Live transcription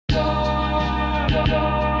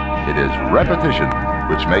It is repetition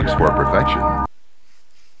which makes for perfection.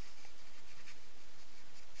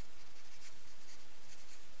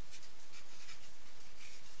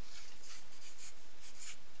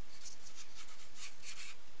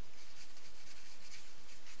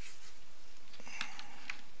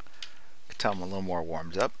 Tell I'm a little more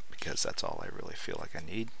warmed up because that's all I really feel like I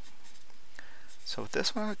need. So with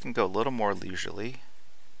this one I can go a little more leisurely.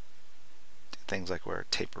 Do things like where I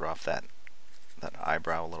taper off that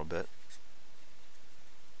eyebrow a little bit.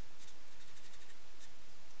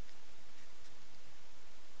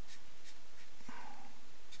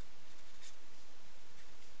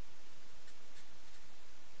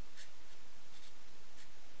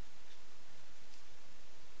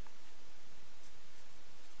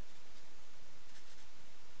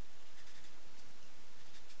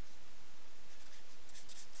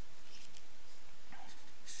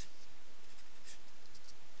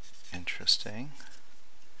 Interesting.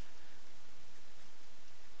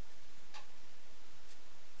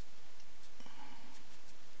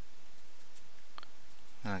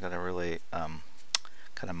 And I gotta really kind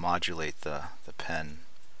of modulate the pen,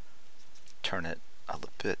 turn it a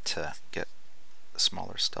little bit to get a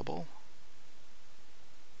smaller stubble.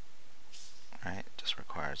 Alright, just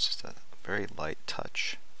requires just a very light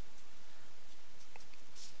touch.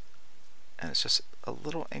 And it's just a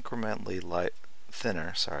little incrementally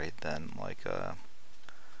thinner, sorry, than like the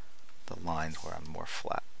lines where I'm more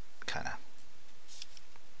flat, kind of.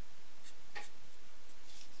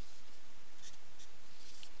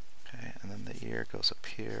 Okay, and then the ear goes up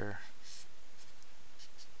here.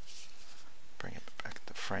 Bring it back to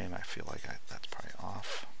the frame. I feel like that's probably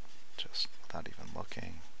off, just without even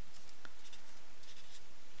looking.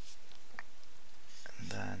 And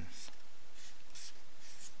then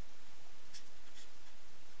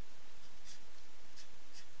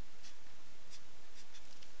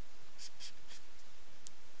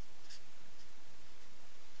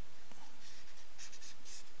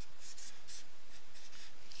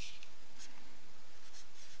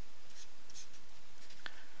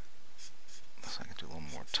I can do a little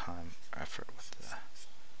more effort with the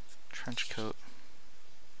trench coat.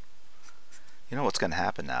 You know what's going to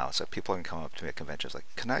happen now is that people are going to come up to me at conventions like,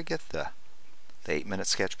 can I get the 8-minute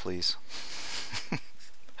sketch, please?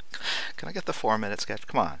 Can I get the 4-minute sketch?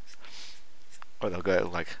 Come on. Or they'll go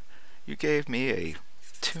like, you gave me a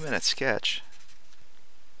 2-minute sketch.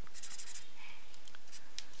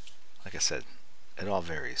 Like I said, it all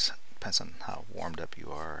varies. Depends on how warmed up you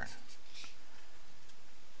are.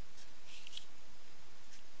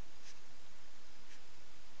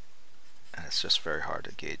 And it's just very hard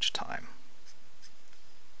to gauge time.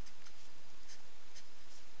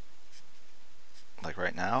 Like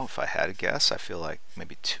right now, if I had to guess, I feel like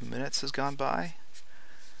maybe 2 minutes has gone by.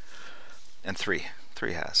 And 3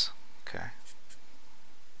 has. Okay.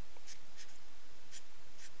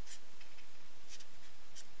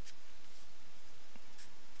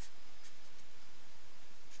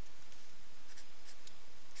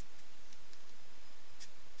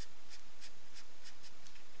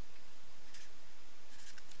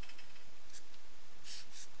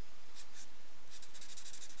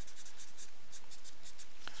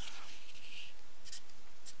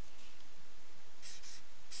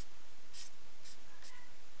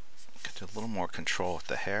 A little more control with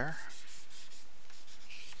the hair.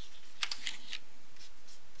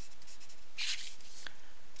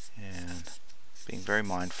 And being very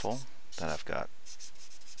mindful that I've got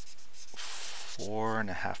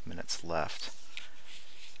 4.5 minutes left.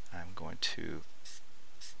 I'm going to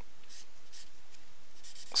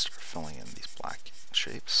start filling in these black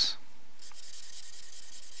shapes.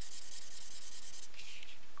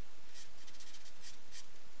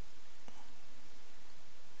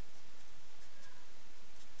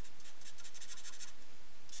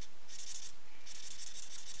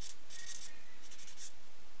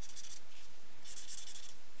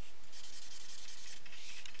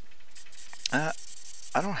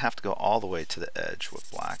 I don't have to go all the way to the edge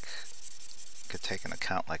with black. I could take into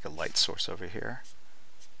account like a light source over here.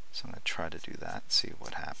 So I'm going to try to do that, see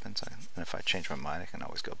what happens. And if I change my mind, I can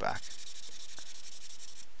always go back.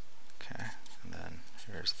 Okay, and then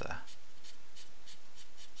here's the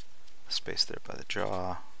space there by the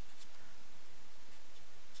jaw.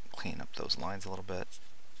 Clean up those lines a little bit.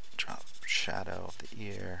 Drop shadow of the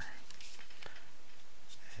ear.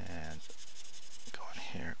 And go in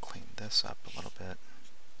here, clean this up a little bit.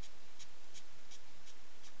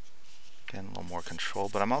 Again, a little more control,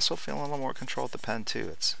 but I'm also feeling a little more control with the pen too.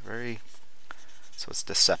 It's very, so it's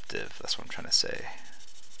deceptive, that's what I'm trying to say.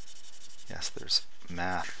 Yes, there's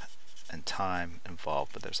math and time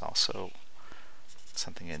involved, but there's also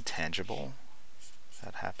something intangible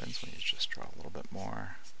that happens when you just draw a little bit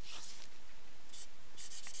more.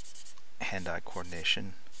 Hand-eye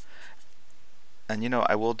coordination. And you know,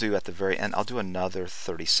 I will do at the very end, I'll do another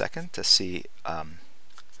 30-second to see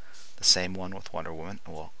the same one with Wonder Woman,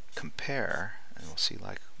 and we'll compare, and we'll see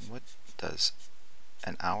like what does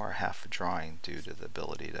an hour and a half of drawing do to the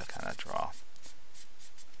ability to kind of draw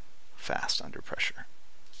fast under pressure.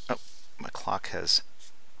 Oh, my clock has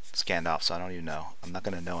scanned off, so I don't even know. I'm not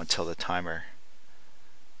going to know until the timer.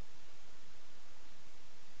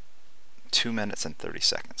 2 minutes and 30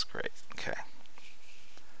 seconds. Great. Okay.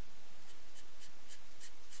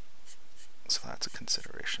 So that's a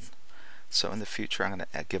consideration. So in the future, I'm going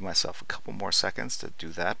to give myself a couple more seconds to do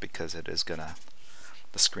that, because it is going to,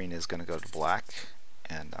 the screen is going to go to black,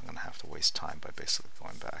 and I'm going to have to waste time by basically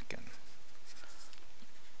going back and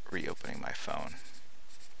reopening my phone.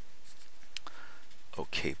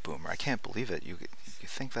 Okay, Boomer, I can't believe it. You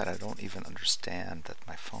think that I don't even understand that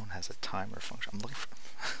my phone has a timer function. I'm looking for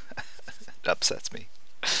it upsets me.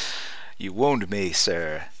 You wound me,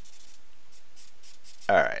 sir.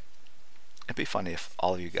 Alright. It'd be funny if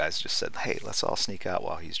all of you guys just said, hey, let's all sneak out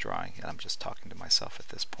while he's drawing, and I'm just talking to myself at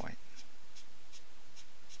this point.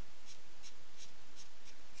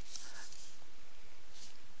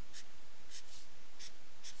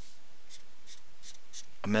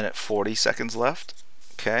 A minute 40 seconds left.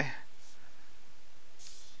 Okay.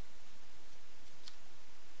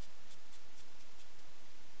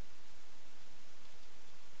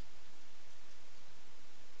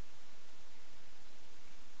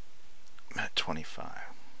 Minute 25. I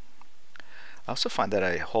also find that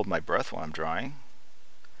I hold my breath when I'm drawing,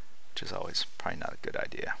 which is always probably not a good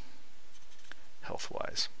idea,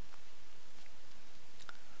 health-wise.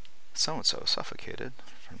 So-and-so suffocated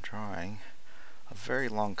from drawing a very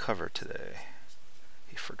long cover today.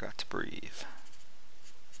 He forgot to breathe.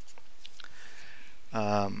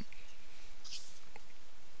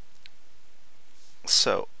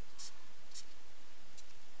 So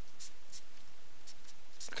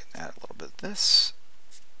I can add a little bit of this.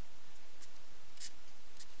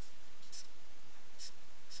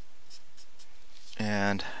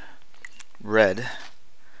 And red,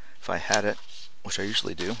 if I had it, which I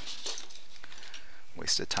usually do.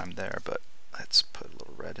 Wasted time there, but let's put a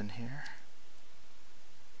little red in here.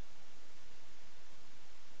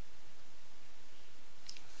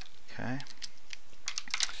 Okay.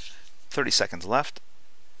 30 seconds left.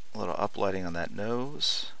 A little uplighting on that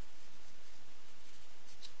nose.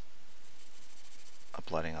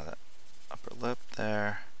 Uplighting on that upper lip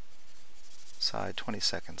there. Side, 20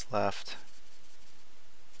 seconds left.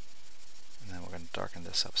 And then we're going to darken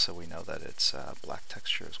this up so we know that it's black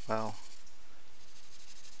texture as well.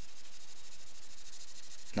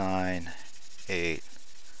 9, 8,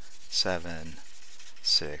 7,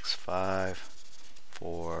 6, 5,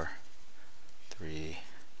 4, 3,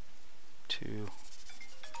 2,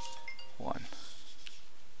 1.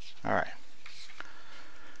 Alright.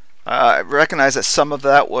 I recognize that some of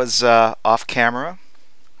that was off camera,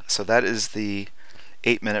 so that is the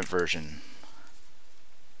 8-minute version.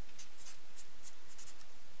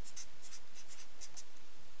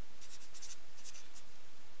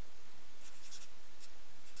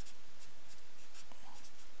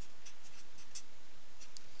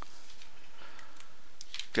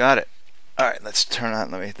 Got it. All right, let's turn on.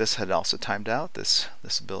 This had also timed out. This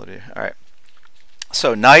ability. All right.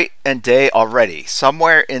 So night and day already,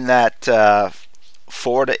 somewhere in that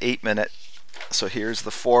 4 to 8 minute. So here's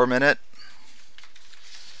the 4 minute.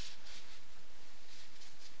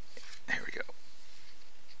 Here we go.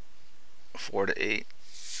 4 to 8.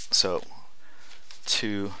 So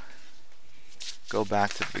to go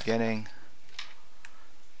back to the beginning.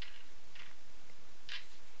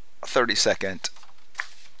 30-second.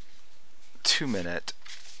 2 minute.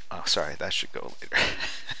 Oh, sorry, that should go later.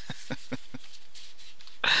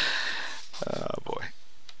 Oh boy.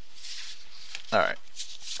 All right.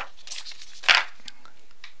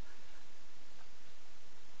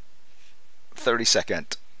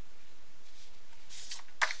 "30-second.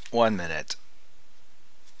 1 minute.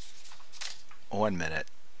 1 minute.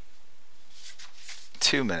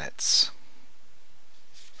 2 minutes.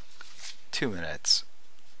 2 minutes.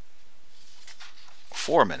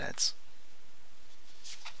 4 minutes.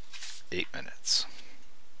 8 minutes.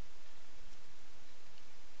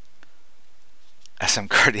 SM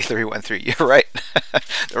Cardi 313. You're right.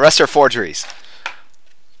 The rest are forgeries.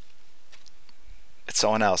 It's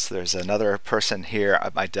someone else. There's another person here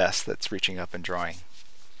at my desk that's reaching up and drawing.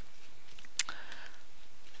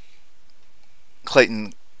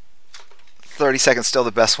 Clayton, 30 seconds still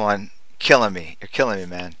the best one. Killing me. You're killing me,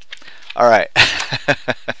 man. All right.